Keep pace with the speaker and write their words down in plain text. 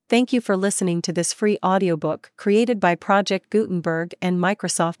Thank you for listening to this free audiobook created by Project Gutenberg and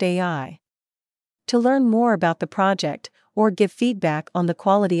Microsoft AI. To learn more about the project, or give feedback on the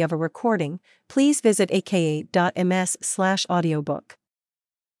quality of a recording, please visit aka.ms/audiobook.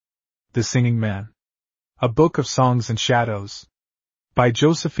 The Singing Man. A Book of Songs and Shadows. By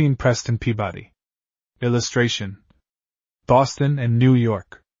Josephine Preston Peabody. Illustration. Boston and New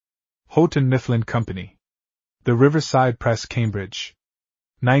York. Houghton Mifflin Company. The Riverside Press, Cambridge.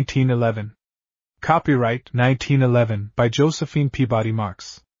 1911. Copyright 1911 by Josephine Peabody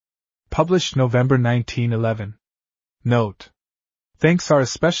Marks. Published November 1911. Note. Thanks are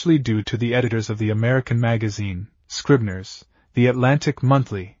especially due to the editors of the American Magazine, Scribner's, The Atlantic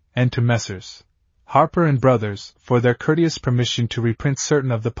Monthly, and to Messrs. Harper and Brothers for their courteous permission to reprint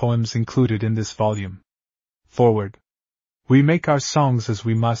certain of the poems included in this volume. Forward. We make our songs as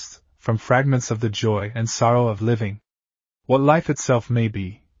we must, from fragments of the joy and sorrow of living. What life itself may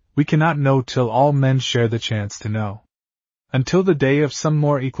be, we cannot know till all men share the chance to know. Until the day of some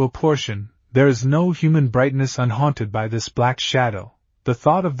more equal portion, there is no human brightness unhaunted by this black shadow, the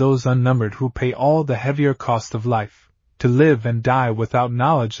thought of those unnumbered who pay all the heavier cost of life, to live and die without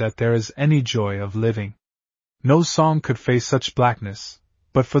knowledge that there is any joy of living. No song could face such blackness,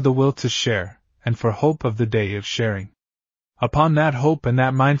 but for the will to share, and for hope of the day of sharing. Upon that hope and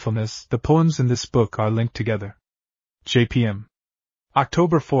that mindfulness the poems in this book are linked together. JPM.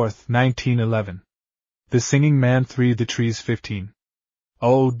 October 4, 1911. The Singing Man 3 The Trees 15.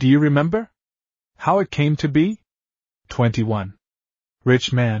 Oh, do you remember? How it came to be? 21.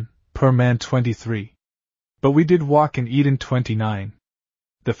 Rich man, poor man 23. But we did walk in Eden 29.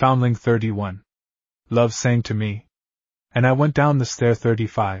 The Foundling 31. Love sang to me. And I went down the stair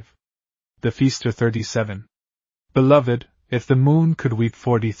 35. The Feaster 37. Beloved, if the moon could weep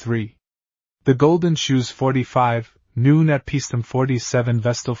 43. The Golden Shoes 45. Noon at Peaston 47.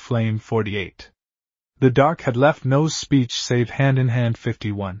 Vestal Flame 48. The dark had left no speech save hand in hand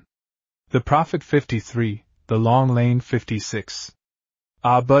 51. The Prophet 53. The Long Lane 56.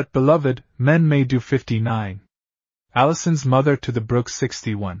 Ah, but, beloved, men may do 59. Allison's Mother to the Brook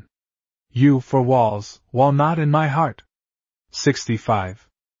 61. You, for walls, wall not in my heart. 65.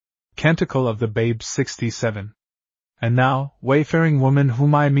 Canticle of the Babes 67. And now, wayfaring woman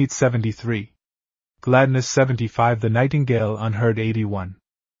whom I meet 73. Gladness 75. The Nightingale unheard 81.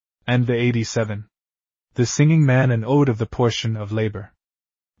 And the 87. The Singing Man, an ode of the portion of labor.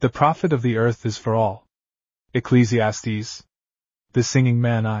 The profit of the earth is for all. Ecclesiastes. The Singing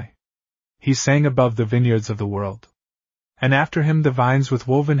Man He sang above the vineyards of the world. And after him the vines with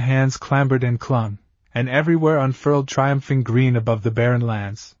woven hands clambered and clung, and everywhere unfurled triumphing green above the barren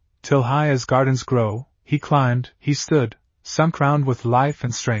lands, till high as gardens grow, he climbed, he stood, sun crowned with life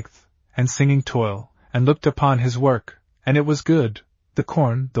and strength, and singing toil, and looked upon his work, and it was good, the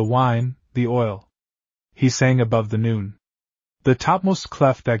corn, the wine, the oil. He sang above the noon. The topmost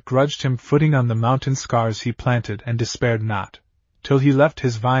cleft that grudged him footing on the mountain scars he planted and despaired not, till he left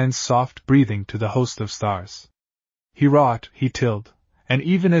his vines soft breathing to the host of stars. He wrought, he tilled, and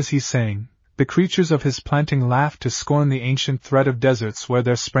even as he sang, the creatures of his planting laughed to scorn the ancient thread of deserts where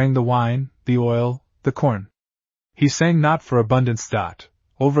there sprang the wine, the oil, the corn. He sang not for abundance.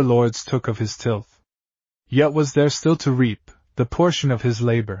 Overlords took of his tilth. Yet was there still to reap, the portion of his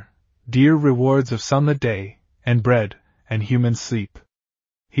labor, dear rewards of sunlit day, and bread, and human sleep.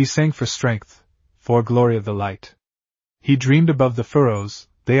 He sang for strength, for glory of the light. He dreamed above the furrows,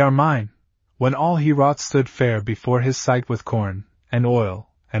 they are mine, when all he wrought stood fair before his sight with corn, and oil,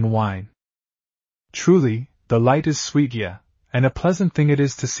 and wine. Truly, the light is sweet, and a pleasant thing it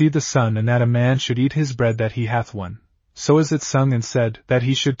is to see the sun, and that a man should eat his bread that he hath won. So is it sung and said, that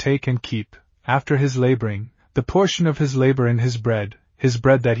he should take and keep, after his laboring, the portion of his labor in his bread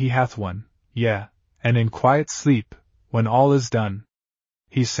that he hath won, and in quiet sleep, when all is done.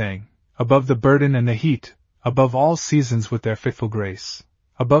 He sang, above the burden and the heat, above all seasons with their fitful grace,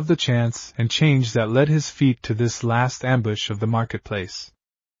 above the chance and change that led his feet to this last ambush of the marketplace.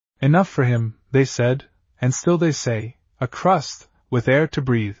 Enough for him, they said, and still they say, a crust, with air to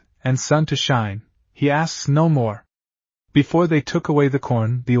breathe, and sun to shine, he asks no more. Before they took away the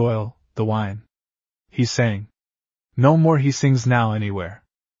corn, the oil, the wine. He sang. No more he sings now anywhere.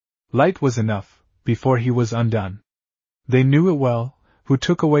 Light was enough, before he was undone. They knew it well, who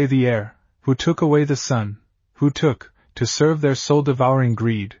took away the air, who took away the sun, who took, to serve their soul-devouring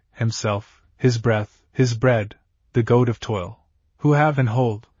greed, himself, his breath, his bread, the goad of toil, who have and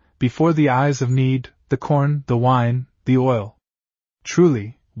hold, before the eyes of need, the corn, the wine, the oil.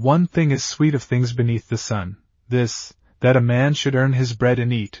 Truly, one thing is sweet of things beneath the sun, this, that a man should earn his bread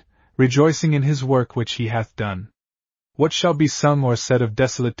and eat, rejoicing in his work which he hath done. What shall be sung or said of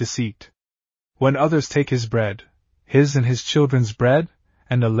desolate deceit? When others take his bread, his and his children's bread,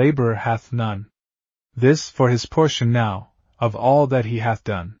 and the laborer hath none. This for his portion now, of all that he hath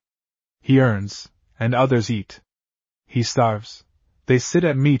done. He earns, and others eat. He starves. They sit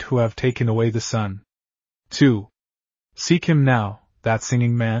at meat who have taken away the sun. 2. Seek him now, that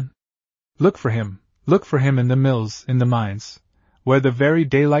singing man. Look for him in the mills, in the mines, where the very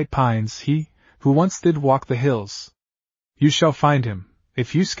daylight pines, he, who once did walk the hills. You shall find him,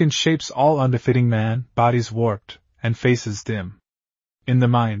 if you skin shapes all unbefitting man, bodies warped, and faces dim. In the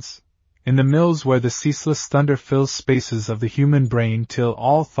mines, in the mills where the ceaseless thunder fills spaces of the human brain till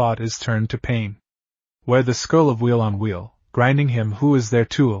all thought is turned to pain. Where the skirl of wheel on wheel, grinding him who is their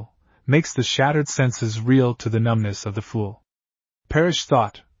tool, makes the shattered senses reel to the numbness of the fool. Perish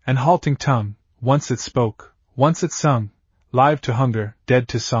thought, and halting tongue, once it spoke, once it sung, live to hunger, dead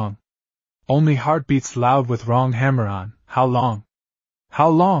to song. Only heart beats loud with wrong hammer on, how long? How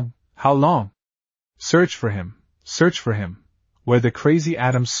long? How long? Search for him, where the crazy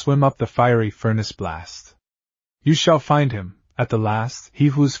atoms swim up the fiery furnace blast. You shall find him, at the last, he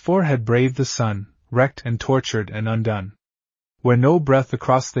whose forehead braved the sun, wrecked and tortured and undone. Where no breath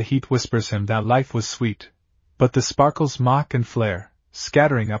across the heat whispers him that life was sweet, but the sparkles mock and flare,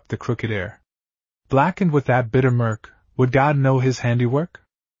 scattering up the crooked air. Blackened with that bitter murk, would God know his handiwork?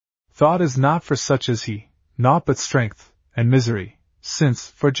 Thought is not for such as he, naught but strength, and misery, since,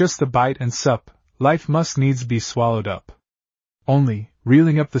 for just a bite and sup, life must needs be swallowed up. Only,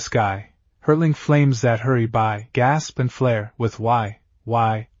 reeling up the sky, hurtling flames that hurry by, gasp and flare, with why?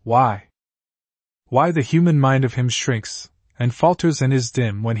 Why the human mind of him shrinks, and falters and is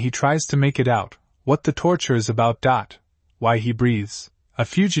dim when he tries to make it out, what the torture is about. Why he breathes, a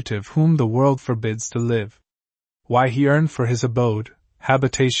fugitive whom the world forbids to live. Why he earned for his abode,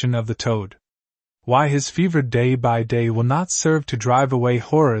 habitation of the toad. Why his fevered day by day will not serve to drive away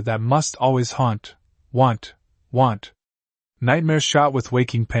horror that must always haunt, want. Nightmare shot with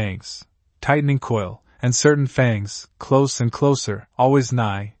waking pangs, tightening coil, and certain fangs, close and closer, always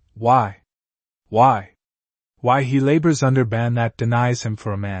nigh. Why he labors under ban that denies him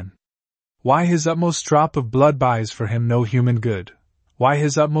for a man. Why his utmost drop of blood buys for him no human good. Why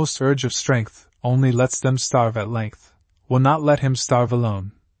his utmost urge of strength only lets them starve at length, will not let him starve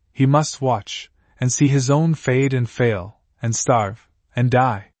alone. He must watch, and see his own fade and fail, and starve, and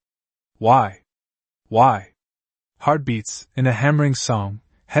die. Why? Heartbeats, in a hammering song,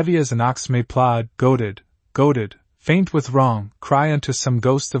 heavy as an ox may plod, goaded, faint with wrong, cry unto some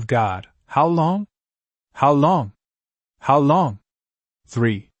ghost of God, how long?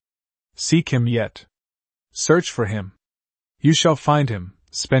 3. Seek him yet. Search for him. You shall find him,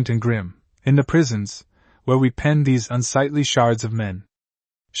 spent and grim, in the prisons, where we pen these unsightly shards of men.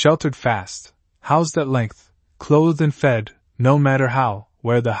 Sheltered fast, housed at length, clothed and fed, no matter how,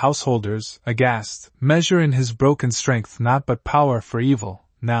 where the householders, aghast, measure in his broken strength not but power for evil,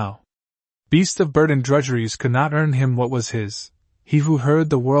 now. Beast of burdened drudgeries could not earn him what was his. He who heard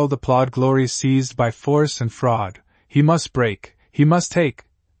the world applaud glory seized by force and fraud, he must break, he must take,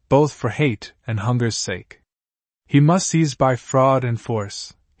 both for hate and hunger's sake. He must seize by fraud and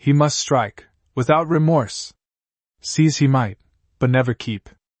force, he must strike, without remorse. Seize he might, but never keep.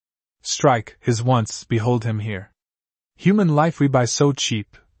 Strike, his once, behold him here. Human life we buy so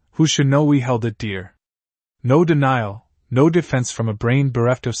cheap, who should know we held it dear? No denial, no defense from a brain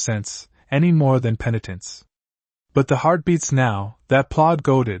bereft of sense, any more than penitence. But the heart beats now, that plod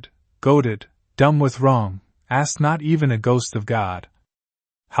goaded, dumb with wrong, ask not even a ghost of God.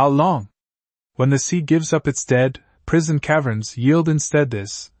 How long? When the sea gives up its dead, prison caverns yield instead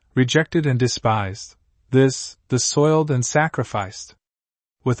this, rejected and despised, this, the soiled and sacrificed.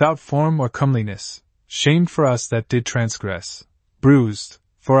 Without form or comeliness, shamed for us that did transgress, bruised,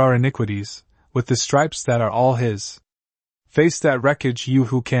 for our iniquities, with the stripes that are all his. Face that wreckage you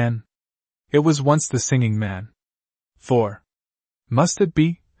who can. It was once the singing man. 4. Must it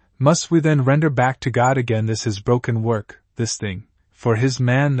be? Must we then render back to God again this his broken work, this thing, for his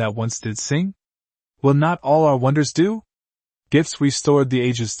man that once did sing? Will not all our wonders do? Gifts we stored the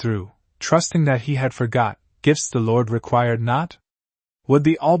ages through, trusting that he had forgot, gifts the Lord required not? Would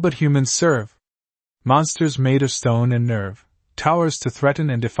the all but human serve? Monsters made of stone and nerve, towers to threaten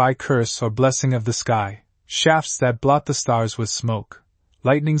and defy curse or blessing of the sky, shafts that blot the stars with smoke,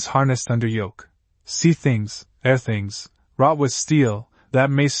 lightnings harnessed under yoke, sea things, air things, wrought with steel, that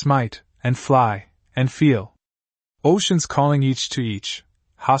may smite, and fly, and feel. Oceans calling each to each,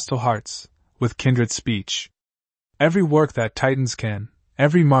 hostile hearts, with kindred speech. Every work that Titans can,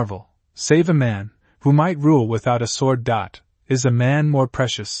 every marvel, save a man, who might rule without a sword. Is a man more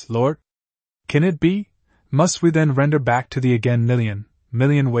precious, Lord? Can it be? Must we then render back to thee again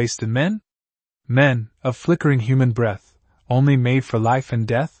million wasted men? Men, of flickering human breath, only made for life and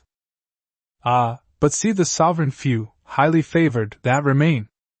death? Ah, but see the sovereign few, highly favored, that remain.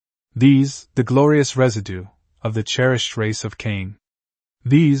 These, the glorious residue, of the cherished race of Cain.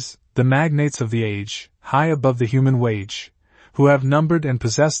 These, the magnates of the age, high above the human wage, who have numbered and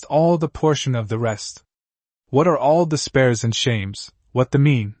possessed all the portion of the rest. What are all despairs and shames, what the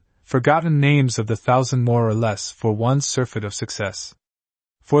mean, forgotten names of the thousand more or less for one surfeit of success?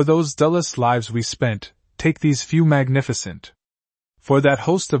 For those dullest lives we spent, take these few magnificent. For that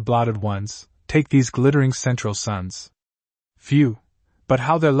host of blotted ones, take these glittering central suns. Few, but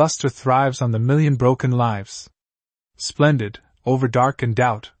how their luster thrives on the million broken lives. Splendid, over dark and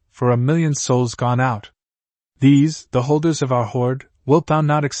doubt, for a million souls gone out. These, the holders of our hoard, wilt thou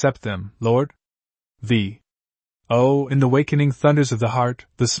not accept them, Lord? Thee. Oh, in the wakening thunders of the heart,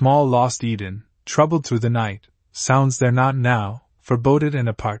 the small lost Eden, troubled through the night, sounds there not now, foreboded and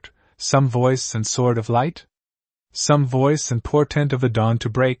apart, some voice and sword of light? Some voice and portent of a dawn to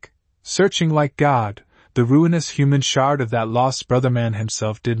break, searching like God, the ruinous human shard of that lost brother man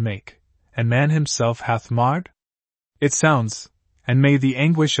himself did make, and man himself hath marred? It sounds, and may the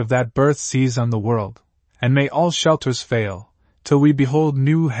anguish of that birth seize on the world, and may all shelters fail, till we behold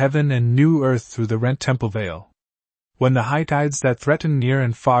new heaven and new earth through the rent temple veil. When the high tides that threaten near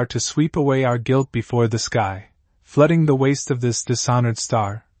and far to sweep away our guilt before the sky, flooding the waste of this dishonored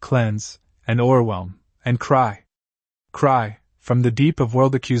star, cleanse, and o'erwhelm, and cry, from the deep of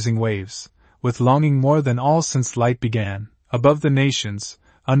world-accusing waves, with longing more than all since light began, above the nations,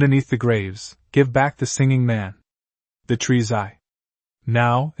 underneath the graves, give back the singing man. The trees I.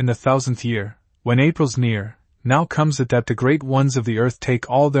 Now, in the 1000th year, when April's near, now comes it that the great ones of the earth take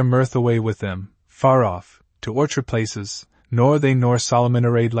all their mirth away with them, far off, to orchard places, nor they nor Solomon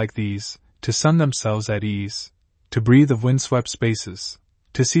arrayed like these, to sun themselves at ease, to breathe of wind-swept spaces,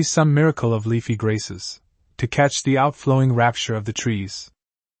 to see some miracle of leafy graces, to catch the outflowing rapture of the trees.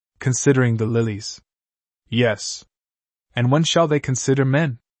 Considering the lilies. Yes. And when shall they consider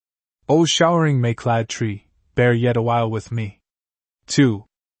men? O showering May-clad tree, bear yet a while with me. 2.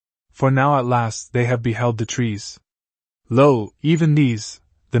 For now at last they have beheld the trees. Lo, even these,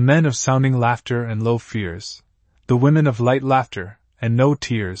 the men of sounding laughter and low fears, the women of light laughter, and no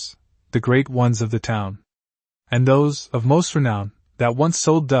tears, the great ones of the town. And those, of most renown, that once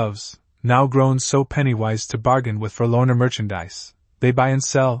sold doves, now grown so pennywise to bargain with forlorner merchandise, they buy and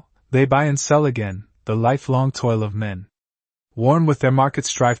sell again, the lifelong toil of men. Worn with their market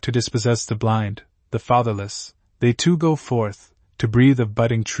strife to dispossess the blind, the fatherless, they too go forth, to breathe of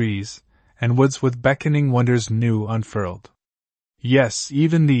budding trees, and woods with beckoning wonders new unfurled. Yes,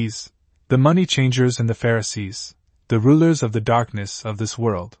 even these, the money-changers and the Pharisees, the rulers of the darkness of this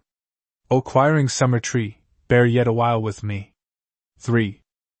world. O quiring summer tree, bear yet a while with me. 3.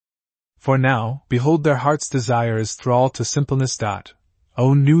 For now, behold their heart's desire is thrall to simpleness.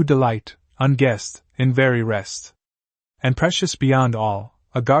 O new delight, unguessed, in very rest. And precious beyond all,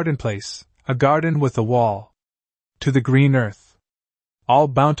 a garden place, a garden with a wall. To the green earth. All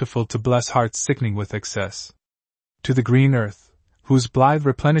bountiful to bless hearts sickening with excess. To the green earth, whose blithe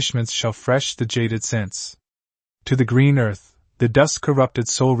replenishments shall fresh the jaded sense. To the green earth, the dust-corrupted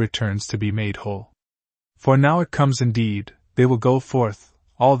soul returns to be made whole. For now it comes indeed, they will go forth,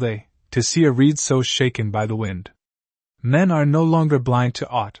 all they, to see a reed so shaken by the wind. Men are no longer blind to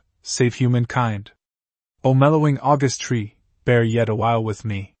aught, save humankind. O mellowing August tree, bear yet a while with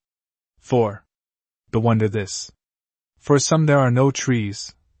me. 4. The wonder this. For some there are no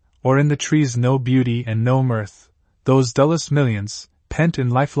trees, or in the trees no beauty and no mirth, those dullest millions, pent in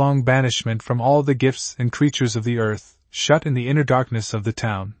lifelong banishment from all the gifts and creatures of the earth, shut in the inner darkness of the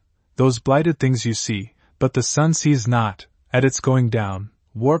town, those blighted things you see, but the sun sees not, at its going down,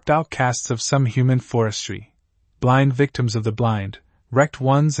 warped outcasts of some human forestry, blind victims of the blind, wrecked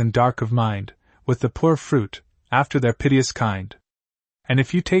ones and dark of mind, with the poor fruit, after their piteous kind. And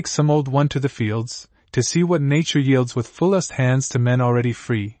if you take some old one to the fields, to see what nature yields with fullest hands to men already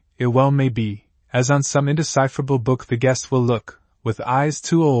free, it well may be, as on some indecipherable book the guest will look, with eyes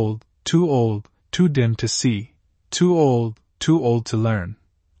too old, too dim to see, too old to learn,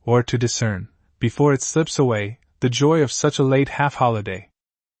 or to discern, before it slips away, the joy of such a late half-holiday.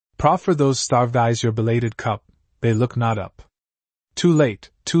 Proffer those starved eyes your belated cup, they look not up. Too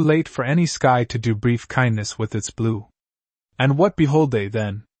late for any sky to do brief kindness with its blue. And what behold they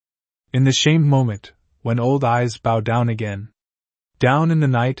then? In the shamed moment, when old eyes bow down again. Down in the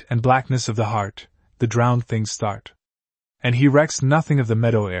night and blackness of the heart, the drowned things start. And he recks nothing of the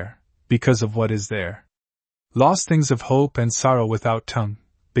meadow air, because of what is there. Lost things of hope and sorrow without tongue,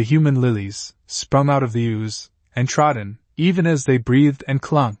 the human lilies, sprung out of the ooze, and trodden, even as they breathed and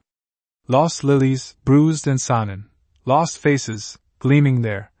clung. Lost lilies, bruised and sodden, lost faces, gleaming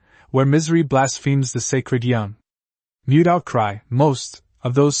there, where misery blasphemes the sacred young. Mute outcry, most,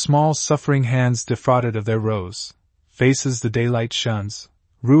 of those small suffering hands defrauded of their rose, faces the daylight shuns,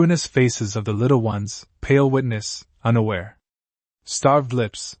 ruinous faces of the little ones, pale witness, unaware. Starved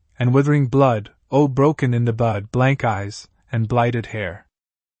lips, and withering blood, oh broken in the bud, blank eyes, and blighted hair.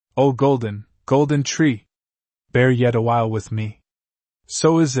 O golden, golden tree! Bear yet a while with me.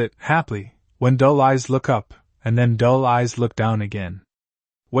 So is it, haply, when dull eyes look up, and then dull eyes look down again.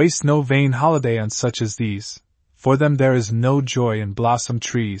 Waste no vain holiday on such as these, for them there is no joy in blossom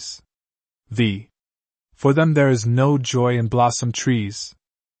trees. For them there is no joy in blossom trees.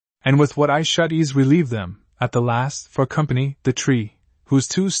 And with what I shut ease relieve them, at the last, for company, the tree, whose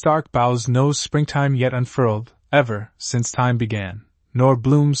two stark boughs no springtime yet unfurled, ever, since time began, nor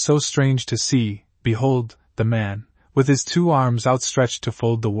bloom so strange to see, behold, the man, with his two arms outstretched to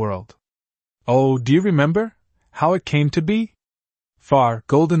fold the world. Oh, do you remember how it came to be? Far,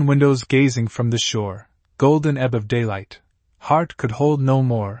 golden windows gazing from the shore, golden ebb of daylight, heart could hold no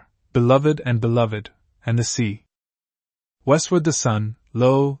more, beloved, and the sea. Westward the sun,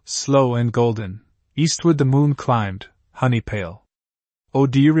 low, slow and golden, eastward the moon climbed, honey pale. Oh,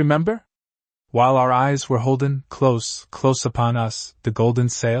 do you remember? While our eyes were holden close, close upon us, the golden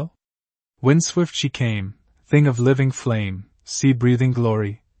sail? Wind swift she came, thing of living flame, sea-breathing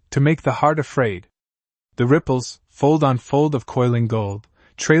glory, to make the heart afraid. The ripples, fold on fold of coiling gold,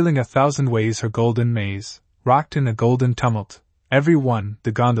 trailing 1,000 ways her golden maze, rocked in a golden tumult, every one,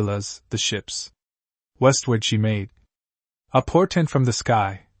 the gondolas, the ships. Westward she made. A portent from the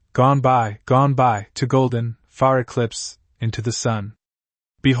sky, gone by, to golden, far eclipse, into the sun.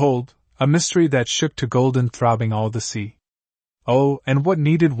 Behold, a mystery that shook to golden throbbing all the sea. Oh, and what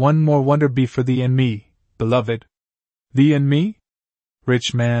needed one more wonder be for thee and me, beloved? Thee and me?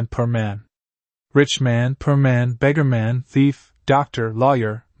 Rich man, poor man. Rich man, poor man, beggar man, thief, doctor,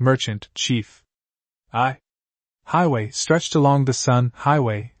 lawyer, merchant, chief. I. Highway, stretched along the sun,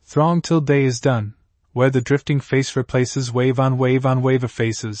 highway, thronged till day is done, where the drifting face replaces wave on wave of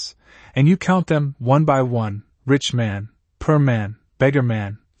faces, and you count them, one by one, rich man, poor man, beggar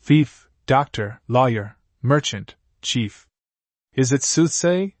man, thief, doctor, lawyer, merchant, chief. Is it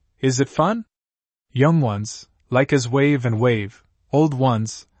soothsay? Is it fun? Young ones, like as wave and wave, old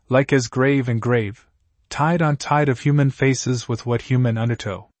ones, like as grave and grave, tide on tide of human faces with what human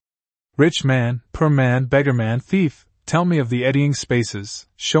undertow. Rich man, poor man, beggar man, thief, tell me of the eddying spaces,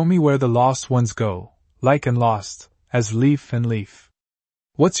 show me where the lost ones go, like and lost, as leaf and leaf.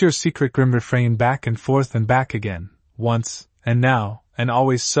 What's your secret grim refrain back and forth and back again, once, and now, and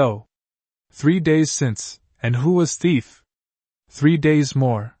always so? 3 days since, and who was thief? 3 days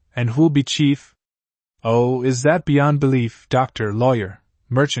more, and who'll be chief? Oh, is that beyond belief, doctor, lawyer,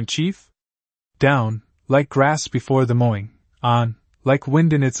 merchant, chief? Down, like grass before the mowing, on, like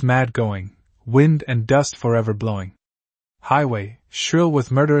wind in its mad going, wind and dust forever blowing. Highway, shrill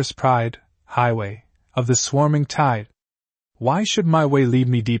with murderous pride, highway, of the swarming tide. Why should my way lead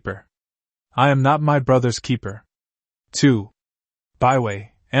me deeper? I am not my brother's keeper. 2.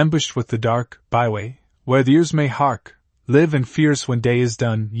 Byway, ambushed with the dark, byway, where the ears may hark, live in fears when day is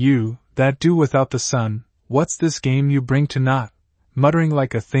done, you, that do without the sun, what's this game you bring to naught, muttering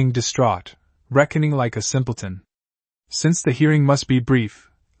like a thing distraught, reckoning like a simpleton? Since the hearing must be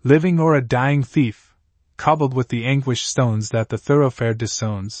brief, living or a dying thief, cobbled with the anguish stones that the thoroughfare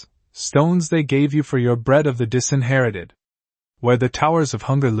disowns, stones they gave you for your bread of the disinherited. Where the towers of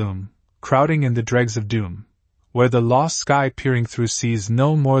hunger loom, crowding in the dregs of doom, where the lost sky peering through sees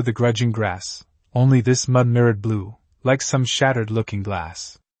no more the grudging grass, only this mud-mirrored blue, like some shattered looking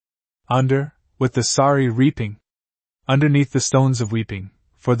glass. Under, with the sorry reaping, underneath the stones of weeping,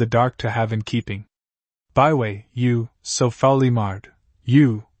 for the dark to have in keeping. Byway, you, so foully marred,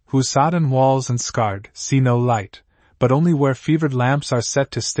 you, whose sodden walls and scarred see no light, but only where fevered lamps are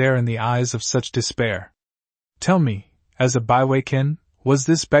set to stare in the eyes of such despair. Tell me, as a byway kin, was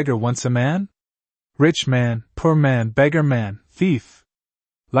this beggar once a man? Rich man, poor man, beggar man, thief,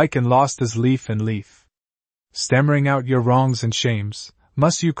 like and lost as leaf and leaf. Stammering out your wrongs and shames,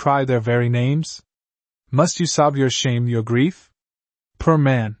 must you cry their very names? Must you sob your shame, your grief? Poor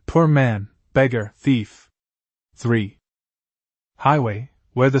man, beggar, thief. 3. Highway,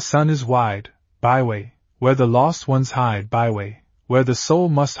 where the sun is wide, byway, where the lost ones hide, byway, where the soul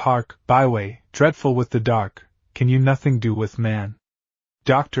must hark, byway, dreadful with the dark, can you nothing do with man?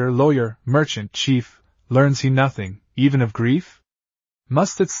 Doctor, lawyer, merchant, chief, learns he nothing, even of grief?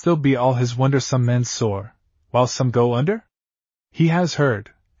 Must it still be all his wonder some men soar, while some go under? He has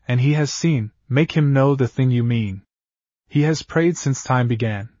heard, and he has seen, make him know the thing you mean. He has prayed since time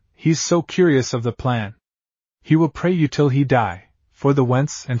began, he's so curious of the plan. He will pray you till he die, for the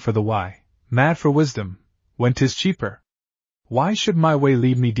whence and for the why, mad for wisdom, when 'tis cheaper. Why should my way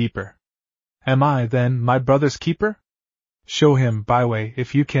lead me deeper? Am I, then, my brother's keeper? Show him byway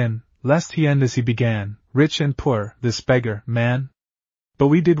if you can, lest he end as he began, rich and poor, this beggar, man. But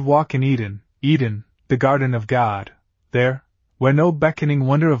we did walk in Eden, Eden, the garden of God, there, where no beckoning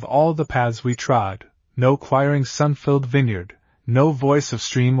wonder of all the paths we trod, no quiring sun-filled vineyard, no voice of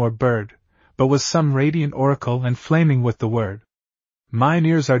stream or bird, but was some radiant oracle and flaming with the word. Mine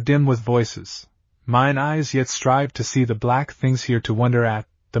ears are dim with voices, mine eyes yet strive to see the black things here to wonder at,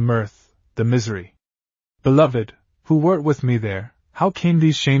 the mirth, the misery. Beloved, who wert with me there, how came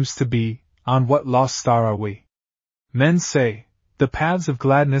these shames to be, on what lost star are we? Men say, the paths of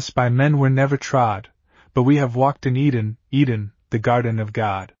gladness by men were never trod, but we have walked in Eden, Eden, the garden of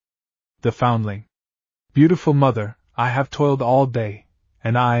God. The foundling. Beautiful mother, I have toiled all day,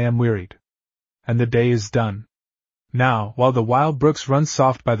 and I am wearied. And the day is done. Now, while the wild brooks run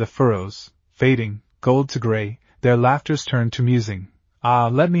soft by the furrows, fading, gold to grey, their laughters turn to musing. Ah,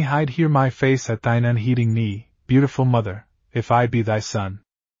 let me hide here my face at thine unheeding knee, beautiful mother, if I be thy son.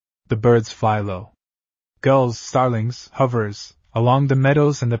 The birds fly low. Gulls, starlings, hovers, along the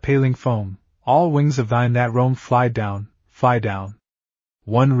meadows and the paling foam, all wings of thine that roam fly down, fly down.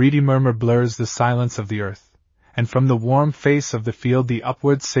 One reedy murmur blurs the silence of the earth, and from the warm face of the field the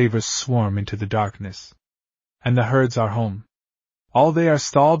upward savours swarm into the darkness. And the herds are home. All they are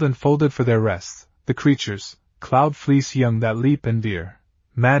stalled and folded for their rest, the creatures, cloud fleece young that leap and veer,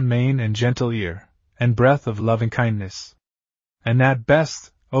 mad mane and gentle ear, and breath of loving kindness. And at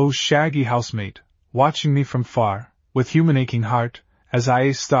best, O shaggy housemate, watching me from far, with human aching heart, as I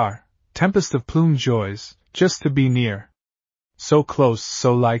a star, tempest of plumed joys, just to be near. So close,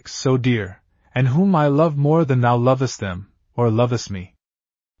 so like, so dear, and whom I love more than thou lovest them, or lovest me.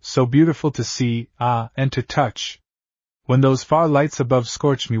 So beautiful to see, ah, and to touch. When those far lights above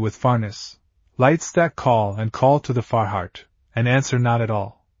scorch me with farness, lights that call and call to the far heart, and answer not at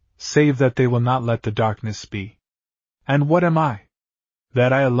all, save that they will not let the darkness be. And what am I?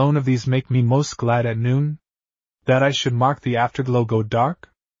 That I alone of these make me most glad at noon? That I should mark the afterglow go dark?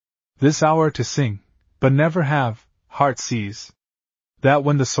 This hour to sing, but never have, heart seize. That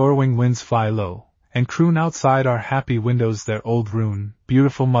when the sorrowing winds fly low, and croon outside our happy windows their old rune,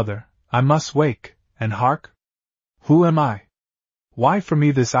 beautiful mother, I must wake, and hark? Who am I? Why for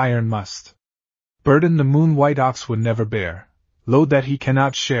me this iron must? Burden the moon-white ox would never bear, load that he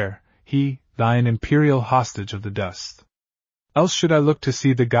cannot share, he, thine imperial hostage of the dust. Else should I look to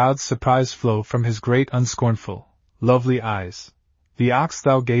see the god's surprise flow from his great unscornful, lovely eyes, the ox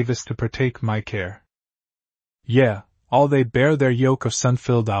thou gavest to partake my care. Yea, all they bear their yoke of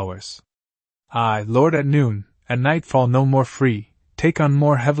sun-filled hours. I, Lord, at noon, at nightfall no more free, take on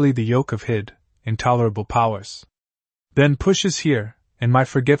more heavily the yoke of hid, intolerable powers. Then pushes here, in my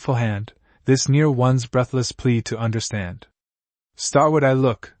forgetful hand, this near one's breathless plea to understand. Starward I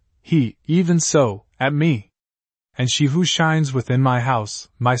look, he, even so, at me. And she who shines within my house,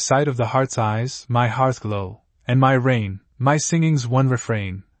 my sight of the heart's eyes, my hearth glow, and my rain, my singing's one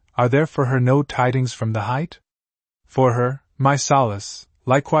refrain, are there for her no tidings from the height? For her, my solace,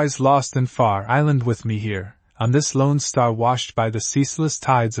 likewise lost in far island with me here, on this lone star washed by the ceaseless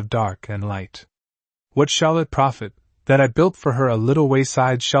tides of dark and light. What shall it profit, that I built for her a little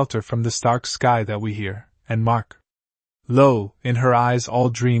wayside shelter from the stark sky that we hear, and mark? Lo, in her eyes all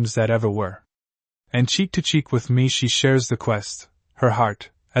dreams that ever were. And cheek to cheek with me she shares the quest, her heart,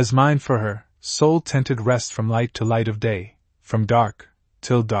 as mine for her, soul-tented rest from light to light of day, from dark,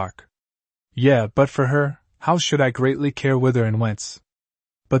 till dark. Yea, but for her, how should I greatly care whither and whence?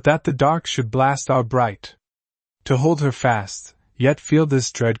 But that the dark should blast our bright. To hold her fast, yet feel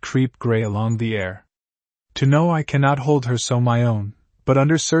this dread creep grey along the air. To know I cannot hold her so my own, but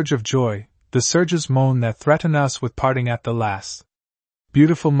under surge of joy, the surges moan that threaten us with parting at the last.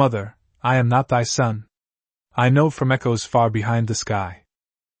 Beautiful mother, I am not thy son. I know from echoes far behind the sky.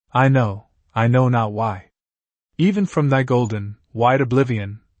 I know not why. Even from thy golden, wide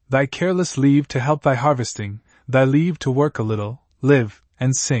oblivion, thy careless leave to help thy harvesting, thy leave to work a little, live,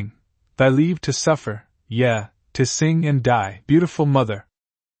 and sing, thy leave to suffer, yea, to sing and die, beautiful mother.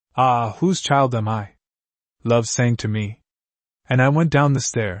 Ah, whose child am I? Love sang to me. And I went down the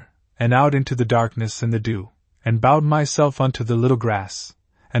stair, and out into the darkness and the dew, and bowed myself unto the little grass,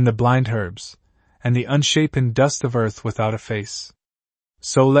 and the blind herbs, and the unshapen dust of earth without a face.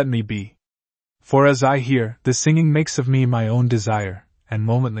 So let me be. For as I hear, the singing makes of me my own desire, and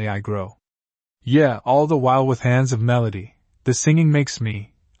momently I grow. Yea, all the while with hands of melody, the singing makes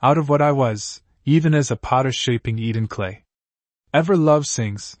me, out of what I was, even as a potter shaping Eden clay. Ever love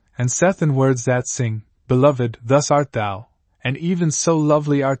sings, and saith in words that sing, Beloved, thus art thou, and even so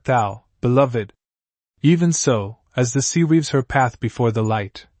lovely art thou, beloved. Even so, as the sea weaves her path before the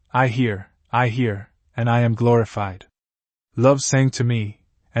light, I hear, and I am glorified. Love sang to me,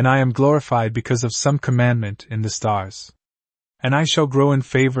 and I am glorified because of some commandment in the stars. And I shall grow in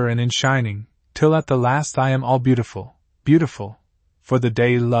favor and in shining, till at the last I am all beautiful, beautiful, for the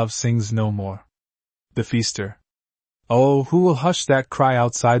day love sings no more. The feaster. Oh, who will hush that cry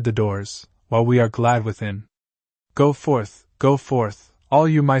outside the doors, while we are glad within? Go forth, all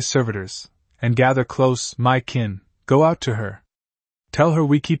you my servitors, and gather close, my kin, go out to her. Tell her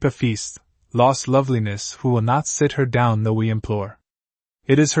we keep a feast, lost loveliness who will not sit her down though we implore.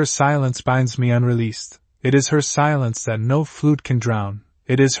 It is her silence binds me unreleased, it is her silence that no flute can drown,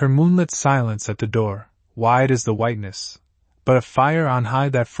 it is her moonlit silence at the door, wide is the whiteness, but a fire on high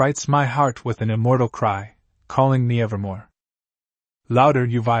that frights my heart with an immortal cry, calling me evermore. Louder,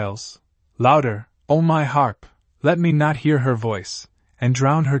 you viols, louder, O my harp, let me not hear her voice, and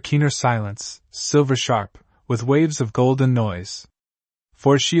drown her keener silence, silver sharp, with waves of golden noise.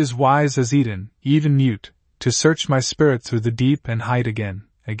 For she is wise as Eden, even mute, to search my spirit through the deep and hide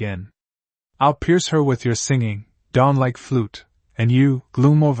again. I'll pierce her with your singing, dawn like flute, and you,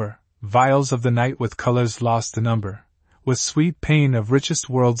 gloom over, viols of the night with colors lost in umber, with sweet pain of richest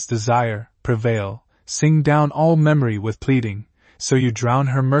world's desire, prevail, sing down all memory with pleading, so you drown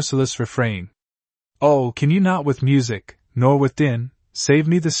her merciless refrain. Oh, can you not with music, nor with din, save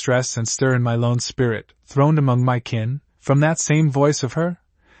me the stress and stir in my lone spirit, throned among my kin, from that same voice of her?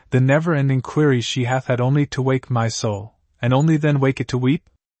 The never-ending query she hath had only to wake my soul, and only then wake it to weep?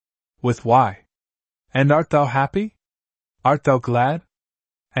 With why? And art thou happy? Art thou glad?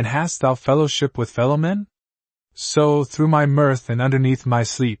 And hast thou fellowship with fellow men? So, through my mirth and underneath my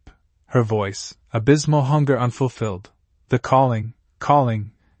sleep, her voice, abysmal hunger unfulfilled, the calling,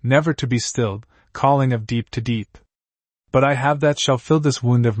 never to be stilled, calling of deep to deep. But I have that shall fill this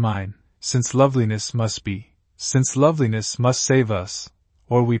wound of mine, since loveliness must save us,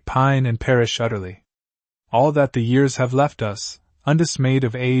 or we pine and perish utterly. All that the years have left us, undismayed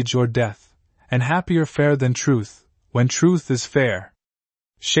of age or death, and happier fair than truth, when truth is fair.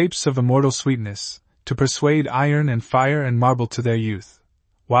 Shapes of immortal sweetness, to persuade iron and fire and marble to their youth.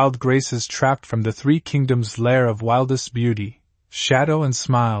 Wild graces trapped from the three kingdoms' lair of wildest beauty, shadow and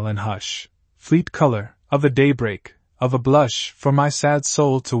smile and hush, fleet color, of a daybreak, of a blush, for my sad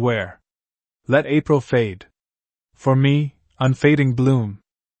soul to wear. Let April fade. For me, unfading bloom.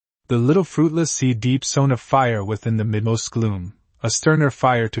 The little fruitless seed deep sown of fire within the midmost gloom, a sterner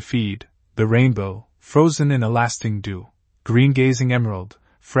fire to feed, the rainbow, frozen in a lasting dew, green gazing emerald,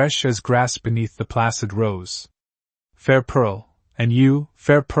 fresh as grass beneath the placid rose. Fair pearl, and you,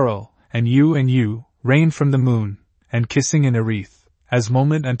 and you, rain from the moon, and kissing in a wreath, as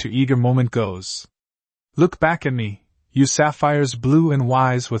moment unto eager moment goes. Look back at me, you sapphires blue and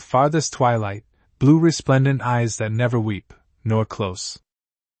wise with farthest twilight, blue resplendent eyes that never weep, nor close.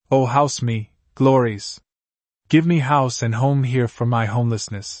 O house me, glories! Give me house and home here for my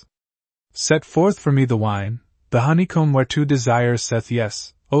homelessness. Set forth for me the wine, the honeycomb whereto desire saith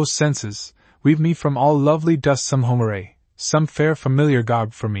yes, O senses, weave me from all lovely dust some home array, some fair familiar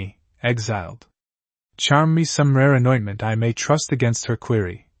garb for me, exiled. Charm me some rare anointment I may trust against her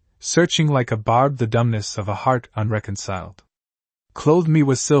query, searching like a barb the dumbness of a heart unreconciled. Clothe me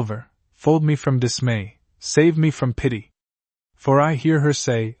with silver, fold me from dismay, save me from pity. For I hear her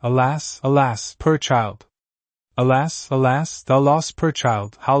say, Alas, alas, poor child! Alas, alas, thou lost poor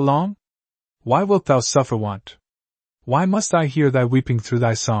child, how long? Why wilt thou suffer want? Why must I hear thy weeping through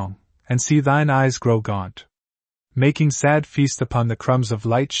thy song, and see thine eyes grow gaunt? Making sad feast upon the crumbs of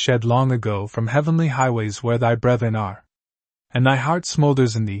light shed long ago from heavenly highways where thy brethren are. And thy heart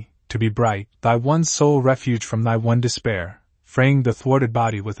smolders in thee, to be bright, thy one sole refuge from thy one despair, fraying the thwarted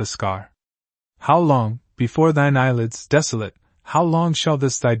body with a scar. How long, before thine eyelids desolate, how long shall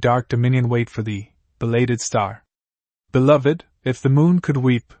this thy dark dominion wait for thee, belated star? Beloved, if the moon could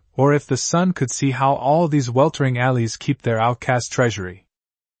weep, or if the sun could see how all these weltering alleys keep their outcast treasury.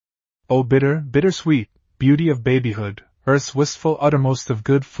 O bitter, bitter-sweet, beauty of babyhood, earth's wistful uttermost of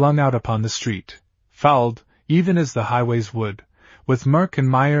good flung out upon the street, fouled, even as the highways would, with murk and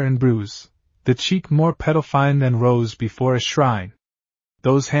mire and bruise, the cheek more petal fine than rose before a shrine,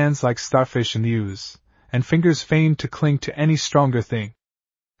 those hands like starfish in the ooze, and fingers fain to cling to any stronger thing,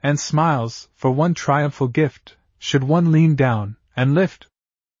 and smiles, for one triumphal gift, should one lean down, and lift,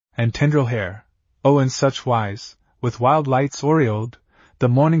 and tendril hair, oh in such wise, with wild lights aureoled, the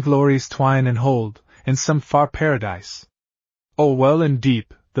morning glories twine and hold, in some far paradise. Oh well and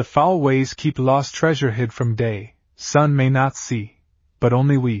deep, The foul ways keep lost treasure hid from day, sun may not see, but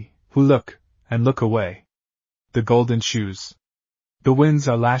only we, who look, and look away. The golden shoes. The winds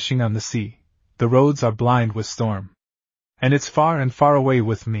are lashing on the sea, the roads are blind with storm. And it's far and far away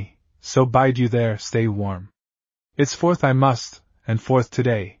with me, so bide you there, stay warm. It's forth I must, and forth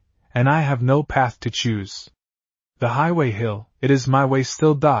today, and I have no path to choose. The highway hill, it is my way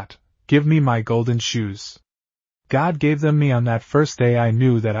still. Give me my golden shoes. God gave them me on that first day I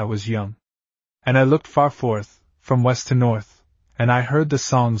knew that I was young. And I looked far forth, from west to north, and I heard the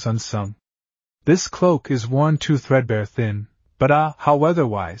songs unsung. This cloak is worn too threadbare thin, but ah, how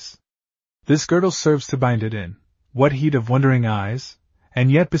weatherwise! This girdle serves to bind it in. What heat of wondering eyes! And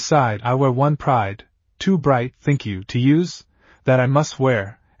yet beside I wear one pride, too bright, think you, to use, that I must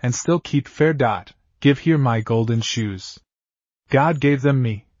wear, and still keep fair. Give here my golden shoes. God gave them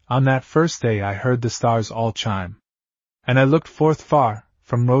me, on that first day I heard the stars all chime. And I looked forth far,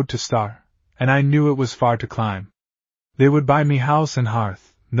 from road to star, and I knew it was far to climb. They would buy me house and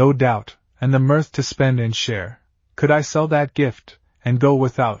hearth, no doubt, and the mirth to spend and share, could I sell that gift, and go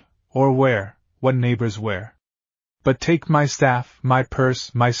without, or wear, what neighbors wear. But take my staff, my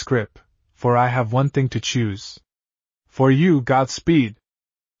purse, my scrip, for I have one thing to choose. For you, Godspeed!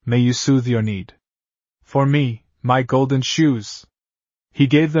 May you soothe your need. For me, my golden shoes! He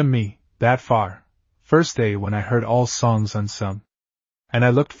gave them me, that far, first day when I heard all songs unsung. And I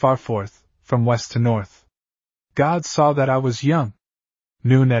looked far forth, from west to north. God saw that I was young.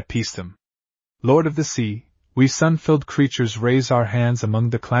 Noon at Peastum. Lord of the sea, we sun-filled creatures raise our hands among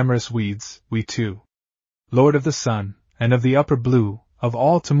the clamorous weeds, we too. Lord of the sun, and of the upper blue, of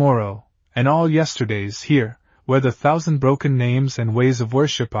all tomorrow, and all yesterdays, here, where the thousand broken names and ways of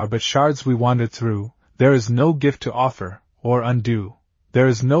worship are but shards we wandered through, there is no gift to offer, or undo, there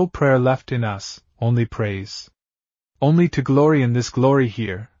is no prayer left in us, only praise. Only to glory in this glory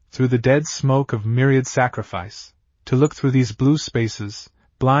here, through the dead smoke of myriad sacrifice, to look through these blue spaces,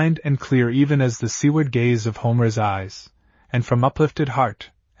 blind and clear even as the seaward gaze of Homer's eyes, and from uplifted heart,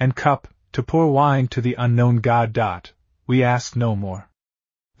 and cup, to pour wine to the unknown God. We ask no more.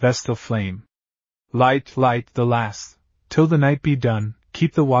 Vestal flame. Light, light the last, till the night be done,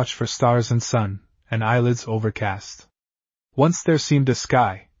 keep the watch for stars and sun, and eyelids overcast. Once there seemed a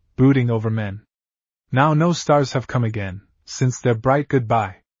sky, brooding over men. Now no stars have come again, since their bright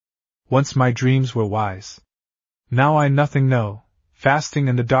goodbye. Once my dreams were wise. Now I nothing know, fasting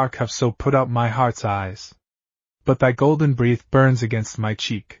in the dark have so put out my heart's eyes. But thy golden breath burns against my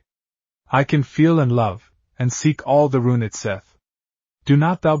cheek. I can feel and love, and seek all the rune it saith. Do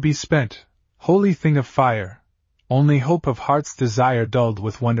not thou be spent, holy thing of fire, only hope of heart's desire dulled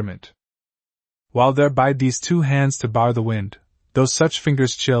with wonderment. While there bide these two hands to bar the wind, though such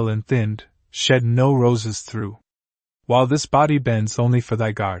fingers chill and thinned, shed no roses through. While this body bends only for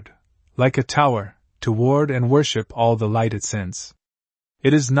thy guard, like a tower, to ward and worship all the light it sends.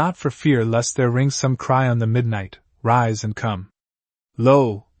 It is not for fear lest there ring some cry on the midnight, rise and come.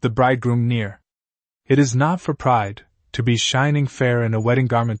 Lo, the bridegroom near. It is not for pride, to be shining fair in a wedding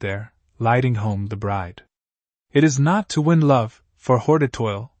garment there, lighting home the bride. It is not to win love, for hoarded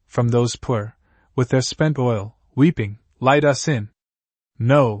toil, from those poor, with their spent oil, weeping, light us in.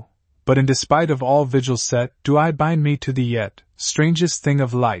 No, but in despite of all vigils set, do I bind me to thee yet, strangest thing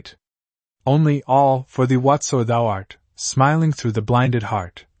of light. Only all, for thee whatso thou art, smiling through the blinded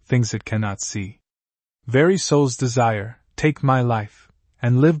heart, things it cannot see. Very soul's desire, take my life,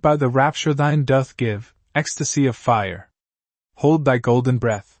 and live by the rapture thine doth give, ecstasy of fire. Hold thy golden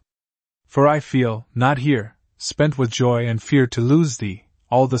breath. For I feel, not here, spent with joy and fear to lose thee,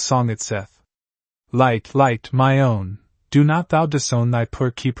 all the song it saith. Light, light, my own, do not thou disown thy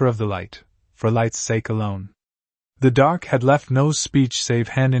poor keeper of the light, for light's sake alone. The dark had left no speech save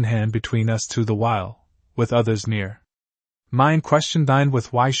hand in hand between us two the while, with others near. Mine questioned thine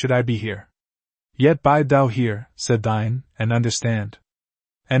with why should I be here? Yet bide thou here, said thine, and understand.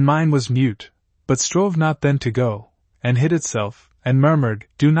 And mine was mute, but strove not then to go, and hid itself, and murmured,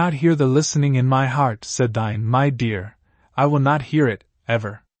 do not hear the listening in my heart, said thine, my dear, I will not hear it,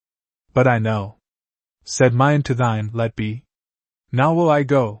 ever. But I know. Said mine to thine, let be. Now will I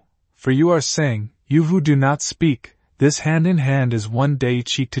go, for you are saying, you who do not speak, this hand in hand is one day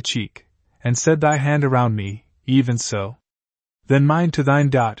cheek to cheek, and said thy hand around me, even so. Then mine to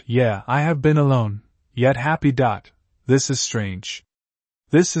thine. Yeah, I have been alone, yet happy. This is strange.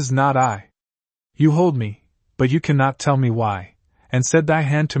 This is not I. You hold me, but you cannot tell me why, and said thy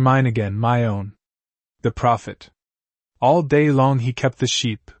hand to mine again, my own. The prophet. All day long he kept the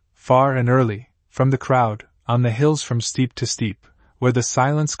sheep, far and early, from the crowd, on the hills from steep to steep, where the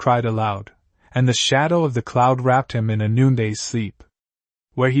silence cried aloud, and the shadow of the cloud wrapped him in a noonday's sleep.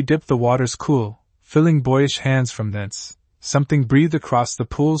 where he dipped the waters cool, filling boyish hands from thence. Something breathed across the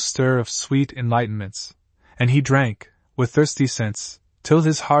pool's stir of sweet enlightenments, and he drank, with thirsty sense, till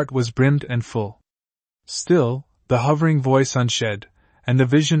his heart was brimmed and full. Still, the hovering voice unshed, and the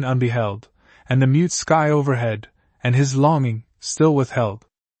vision unbeheld, and the mute sky overhead, and his longing, still withheld.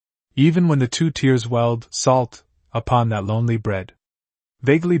 Even when the 2 tears welled, salt, upon that lonely bread.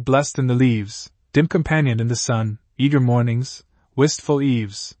 Vaguely blessed in the leaves, dim companion in the sun, eager mornings, wistful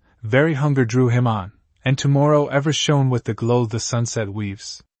eves, very hunger drew him on, and tomorrow ever shone with the glow the sunset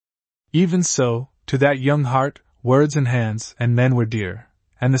weaves. Even so, to that young heart, words and hands and men were dear,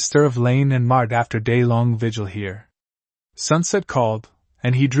 and the stir of lane and mart after day-long vigil here. Sunset called,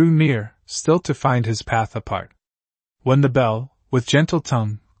 and he drew near, still to find his path apart. When the bell, with gentle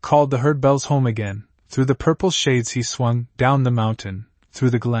tongue, called the herd bells home again, through the purple shades he swung, down the mountain,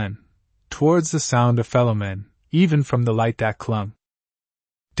 through the glen, towards the sound of fellow-men, even from the light that clung.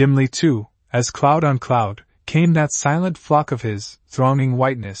 Dimly too, as cloud on cloud, came that silent flock of his, thronging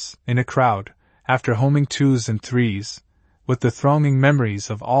whiteness, in a crowd, after homing 2s and 3s, with the thronging memories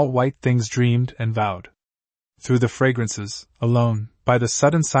of all white things dreamed and vowed. Through the fragrances, alone, by the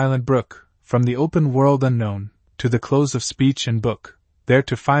sudden silent brook, from the open world unknown, to the close of speech and book, there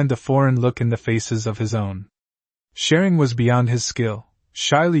to find the foreign look in the faces of his own. Sharing was beyond his skill,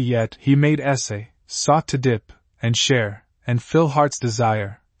 shyly yet he made essay, sought to dip, and share, and fill heart's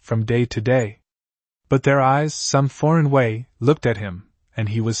desire, from day to day. But their eyes, some foreign way, looked at him, and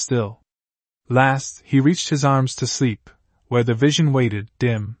he was still. Last, he reached his arms to sleep, where the vision waited,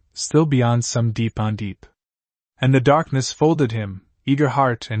 dim, still beyond some deep on deep. And the darkness folded him, eager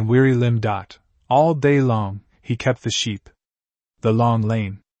heart and weary limb. All day long, he kept the sheep. The long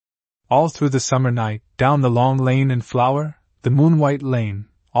lane. All through the summer night, down the long lane in flower, the moon-white lane,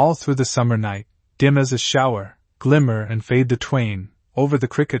 all through the summer night, dim as a shower, glimmer and fade the twain, over the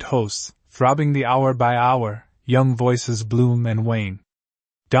cricket hosts, throbbing the hour by hour, young voices bloom and wane.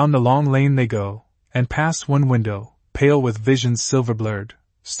 Down the long lane they go, and past one window, pale with visions silver blurred,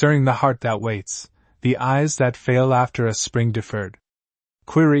 stirring the heart that waits, the eyes that fail after a spring deferred.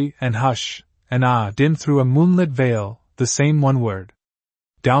 Query and hush, and dim through a moonlit veil, the same one word.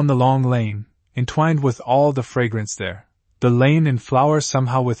 Down the long lane, entwined with all the fragrance there, the lane in flower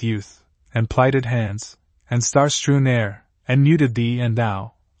somehow with youth, and plighted hands, and star-strewn air, and muted thee and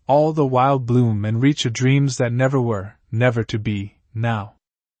thou, all the wild bloom and reach of dreams that never were, never to be, now.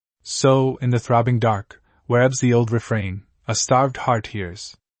 So, in the throbbing dark, where ebbs the old refrain, a starved heart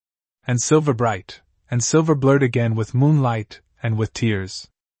hears. And silver bright, and silver blurred again with moonlight, and with tears.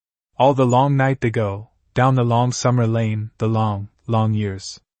 All the long night they go, down the long summer lane, the long, long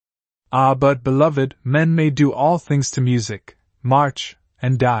years. But, beloved, men may do all things to music, march,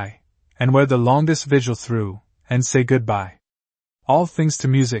 and die, and wear the longest vigil through, and say goodbye. All things to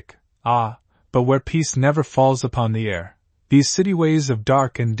music, but where peace never falls upon the air, these city ways of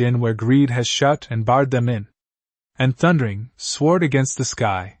dark and din where greed has shut and barred them in, and thundering, sword against the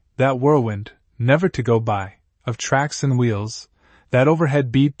sky, that whirlwind, never to go by, of tracks and wheels, that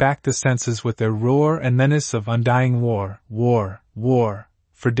overhead beat back the senses with their roar and menace of undying war, war,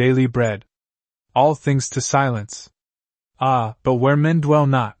 for daily bread. All things to silence. But where men dwell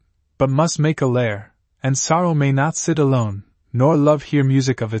not, but must make a lair, and sorrow may not sit alone, nor love hear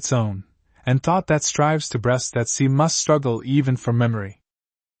music of its own, and thought that strives to breast that sea must struggle even for memory.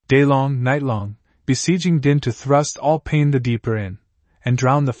 Day-long, night-long, besieging din to thrust all pain the deeper in, and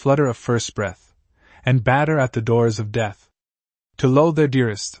drown the flutter of first breath, and batter at the doors of death. To lull their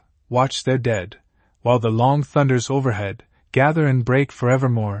dearest, watch their dead, while the long thunders overhead gather and break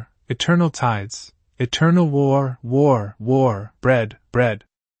forevermore, eternal tides, eternal war, bread.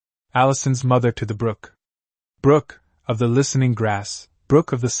 Alison's mother to the brook. Brook, of the listening grass,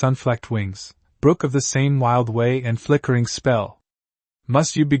 brook of the sun-flecked wings, brook of the same wild way and flickering spell.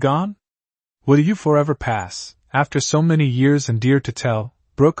 Must you be gone? Will you forever pass, after so many years and dear to tell,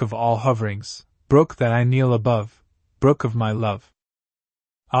 brook of all hoverings, brook that I kneel above, brook of my love?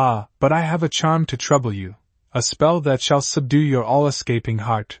 But I have a charm to trouble you, a spell that shall subdue your all-escaping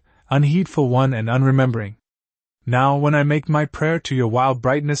heart, unheedful one and unremembering. Now when I make my prayer to your wild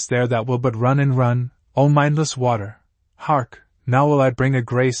brightness there that will but run and run, O mindless water, hark, now will I bring a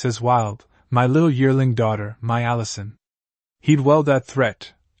grace as wild, my little yearling daughter, my Alison. Heed well that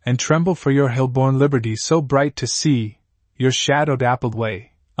threat, and tremble for your hill-born liberty so bright to see, your shadowed appled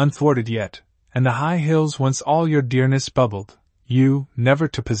way, unthwarted yet, and the high hills whence all your dearness bubbled, you, never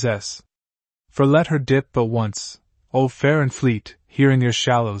to possess. For let her dip but once, O fair and fleet, here in your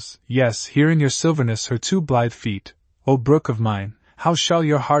shallows, yes, here in your silverness her 2 blithe feet, O brook of mine, how shall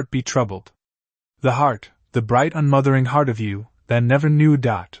your heart be troubled? The heart, the bright unmothering heart of you, that never knew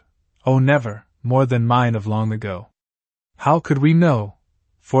dot, oh never, more than mine of long ago. How could we know?